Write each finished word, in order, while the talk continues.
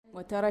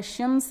وترى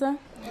الشمس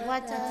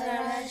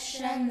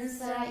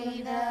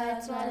إذا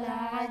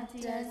طلعت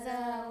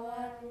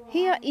تزاور.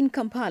 Here in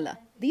Kampala,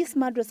 this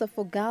madrasa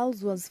for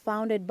girls was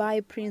founded by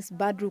Prince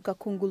Badru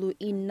Kakungulu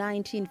in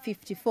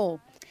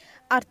 1954.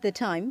 At the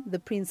time, the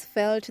prince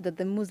felt that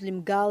the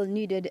Muslim girl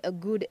needed a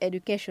good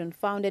education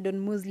founded on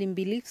Muslim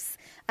beliefs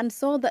and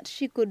saw that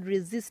she could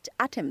resist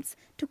attempts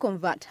to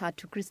convert her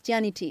to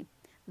Christianity.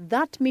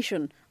 That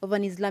mission of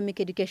an Islamic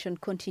education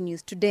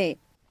continues today.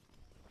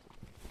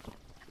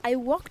 I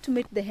walk to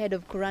meet the head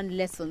of Quran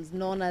lessons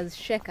known as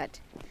Shekat.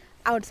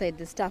 Outside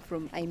the staff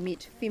room, I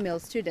meet female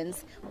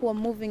students who are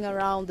moving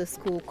around the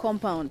school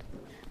compound.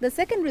 The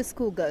secondary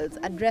school girls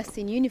are dressed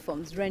in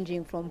uniforms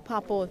ranging from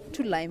purple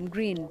to lime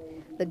green.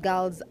 The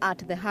girls at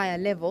the higher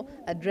level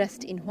are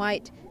dressed in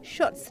white,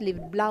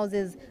 short-sleeved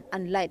blouses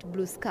and light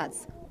blue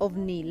skirts of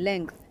knee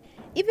length.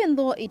 Even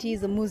though it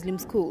is a Muslim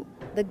school,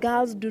 the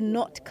girls do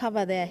not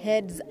cover their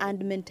heads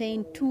and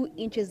maintain 2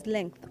 inches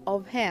length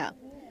of hair.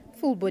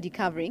 Full body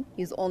covering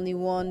is only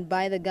worn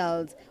by the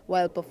girls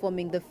while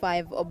performing the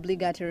 5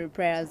 obligatory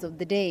prayers of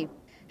the day.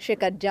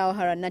 Sheikhat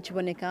Jawhara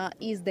Nachiboneka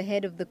is the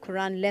head of the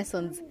Quran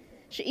lessons.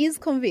 She is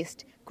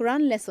convinced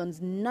Quran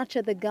lessons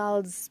nurture the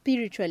girls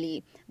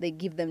spiritually. They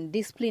give them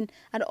discipline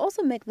and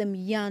also make them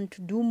yearn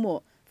to do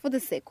more for the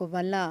sake of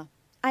Allah.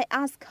 I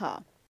ask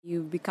her,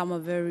 You've become a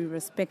very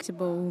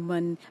respectable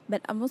woman,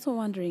 but I'm also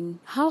wondering,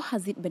 how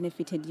has it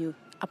benefited you,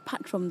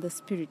 apart from the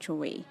spiritual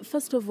way?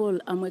 First of all,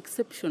 I'm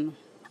exceptional.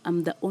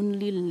 I'm the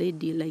only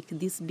lady like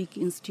this big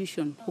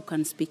institution who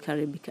can speak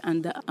Arabic,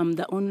 and I'm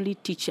the only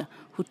teacher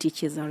who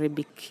teaches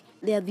Arabic.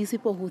 There are these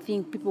people who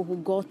think people who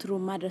go through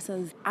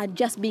madrasas are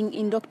just being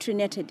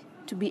indoctrinated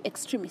to be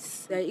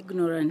extremists. They're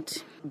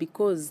ignorant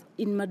because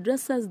in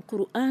madrasas,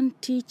 Quran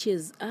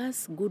teaches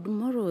us good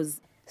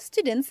morals.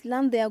 Students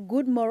learn their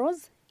good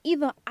morals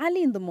either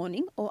early in the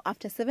morning or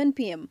after 7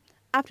 p.m.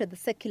 after the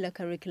secular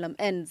curriculum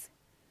ends.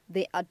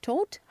 They are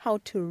taught how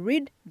to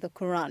read the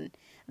Quran.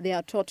 They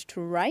are taught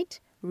to write,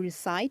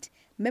 recite,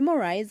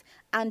 memorize,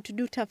 and to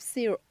do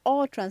tafsir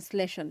or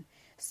translation.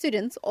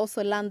 Students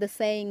also learn the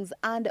sayings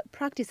and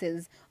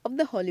practices of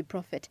the Holy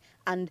Prophet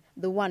and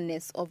the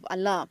oneness of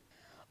Allah.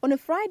 On a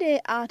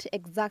Friday at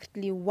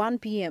exactly 1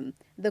 p.m.,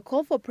 the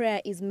call for prayer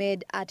is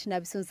made at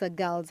Nabisunsa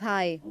Girls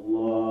High.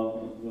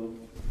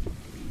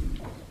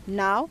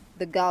 Now,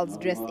 the girls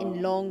dress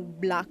in long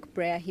black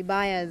prayer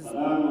hibayas.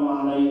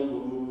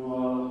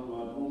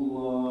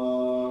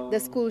 The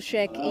school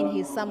sheikh in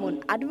his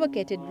sermon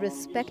advocated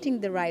respecting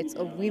the rights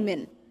of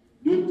women.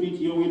 Do treat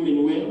your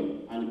women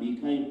well and be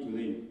kind to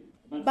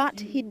them. But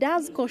he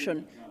does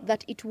caution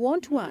that it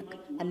won't work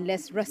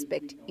unless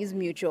respect is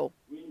mutual.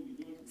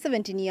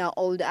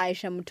 17-year-old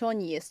Aisha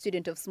Mutonyi, a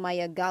student of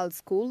Smaya Girls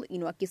School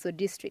in Wakiso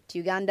District,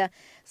 Uganda,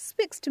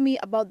 speaks to me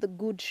about the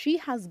good she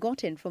has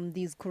gotten from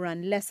these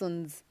Quran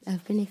lessons.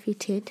 I've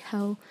benefited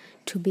how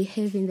to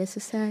behave in the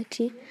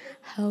society,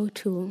 how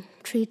to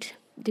treat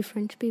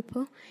different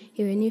people,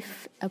 even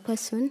if a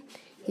person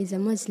is a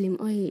Muslim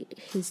or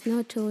he's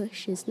not or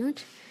she's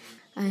not.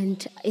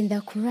 And in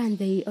the Quran,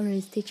 they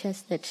always teach us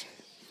that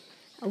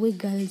we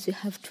girls, we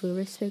have to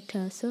respect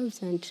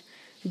ourselves and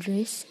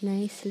dress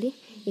nicely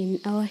in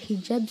our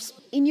hijabs.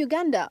 In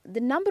Uganda, the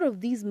number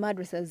of these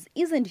madrasas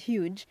isn't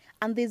huge,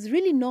 and there's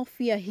really no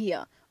fear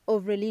here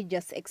of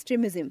religious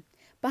extremism.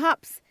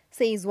 Perhaps,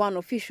 says one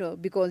official,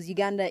 because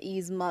Uganda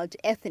is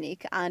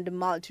multi-ethnic and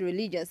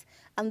multi-religious,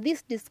 and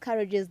this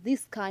discourages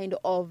this kind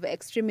of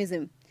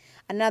extremism.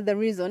 Another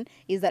reason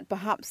is that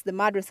perhaps the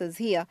madrasas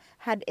here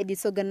had a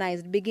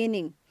disorganized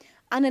beginning.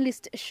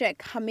 Analyst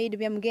Sheikh Hamid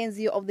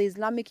Byamgenzi of the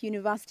Islamic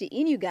University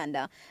in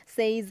Uganda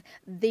says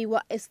they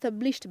were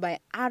established by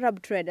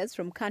Arab traders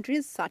from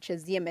countries such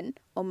as Yemen,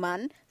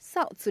 Oman,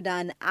 South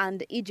Sudan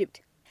and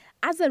Egypt.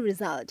 As a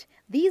result,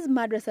 these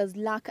madrasas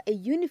lack a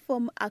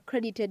uniform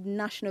accredited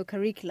national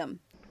curriculum.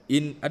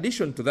 In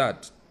addition to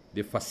that,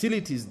 the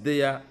facilities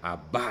there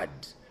are bad.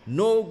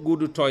 No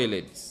good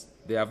toilets.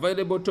 The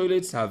available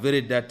toilets are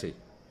very dirty.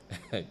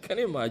 Can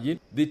you imagine?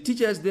 The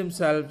teachers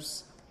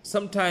themselves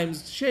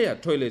sometimes share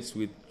toilets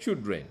with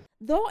children.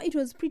 Though it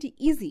was pretty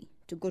easy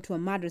to go to a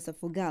madrasa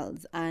for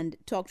girls and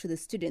talk to the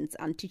students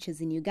and teachers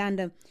in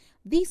Uganda,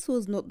 this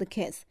was not the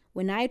case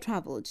when I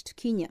traveled to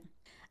Kenya.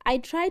 I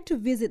tried to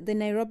visit the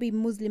Nairobi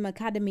Muslim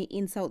Academy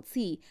in South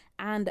Sea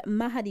and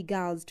Mahadi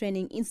Girls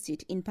Training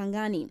Institute in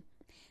Pangani.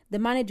 The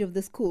manager of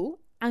the school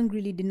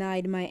angrily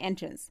denied my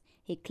entrance.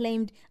 He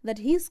claimed that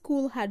his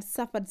school had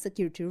suffered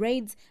security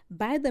raids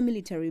by the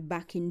military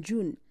back in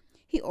June.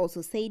 He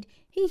also said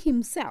he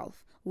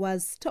himself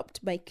was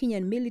stopped by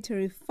Kenyan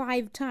military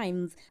 5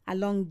 times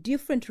along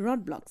different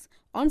roadblocks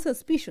on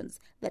suspicions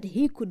that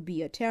he could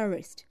be a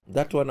terrorist.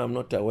 That one I'm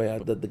not aware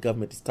that the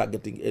government is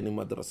targeting any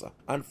madrasa.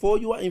 And for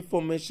your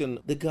information,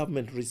 the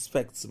government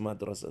respects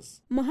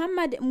madrasas.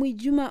 Muhammad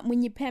Mwijuma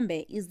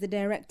Mwinyipembe is the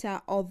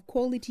Director of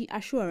Quality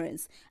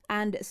Assurance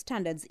and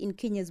Standards in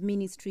Kenya's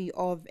Ministry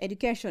of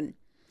Education.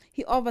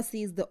 He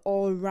oversees the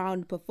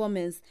all-round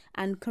performance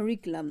and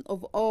curriculum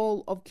of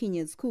all of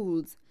Kenya's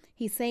schools.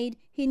 He said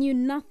he knew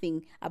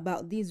nothing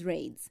about these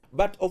raids.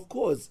 But of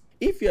course,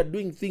 If you are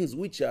doing things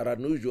which are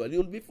unusual,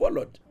 you'll be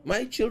followed.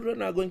 My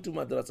children are going to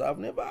madrasa. I've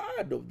never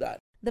heard of that.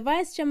 The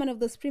vice chairman of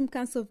the Supreme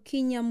Council of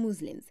Kenya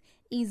Muslims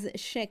is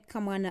Sheikh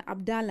Kamwana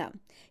Abdallah.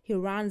 He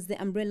runs the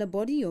umbrella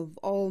body of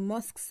all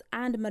mosques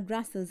and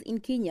madrasas in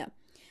Kenya.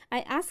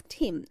 I asked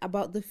him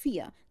about the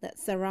fear that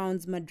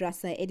surrounds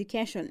madrasa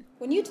education.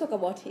 When you talk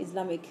about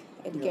Islamic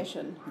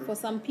education, for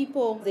some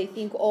people, they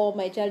think, oh,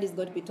 my child is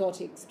going to be taught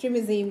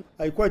extremism.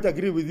 I quite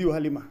agree with you,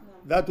 Halima.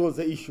 That was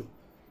the issue.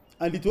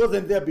 And it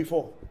wasn't there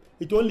before.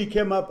 It only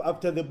came up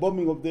after the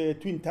bombing of the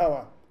Twin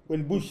Tower,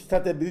 when Bush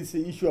started this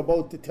issue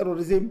about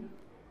terrorism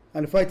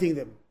and fighting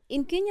them.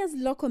 In Kenya's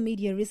local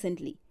media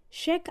recently,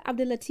 Sheikh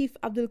Abdul Latif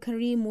Abdul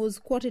Karim was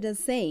quoted as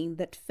saying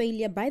that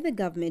failure by the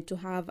government to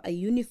have a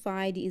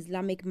unified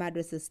Islamic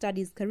madrasa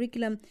studies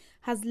curriculum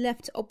has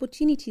left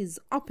opportunities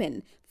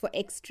open for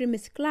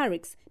extremist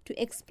clerics to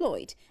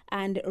exploit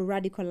and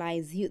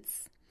radicalize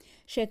youths.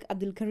 Sheikh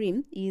Abdul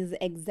Karim is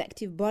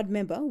executive board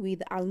member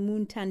with Al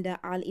Muntanda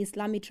Al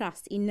Islami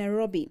Trust in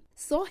Nairobi.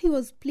 So he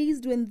was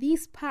pleased when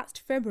this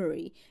past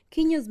February,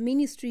 Kenya's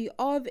Ministry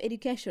of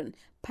Education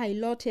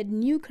piloted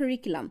new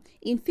curriculum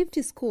in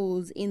 50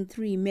 schools in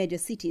 3 major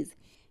cities.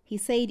 He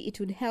said it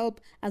would help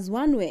as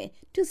one way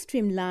to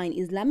streamline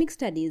Islamic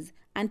studies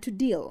and to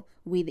deal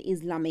with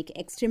Islamic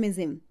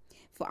extremism.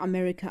 For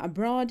America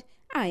Abroad,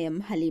 I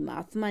am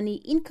Halima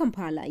Athumani in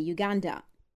Kampala, Uganda.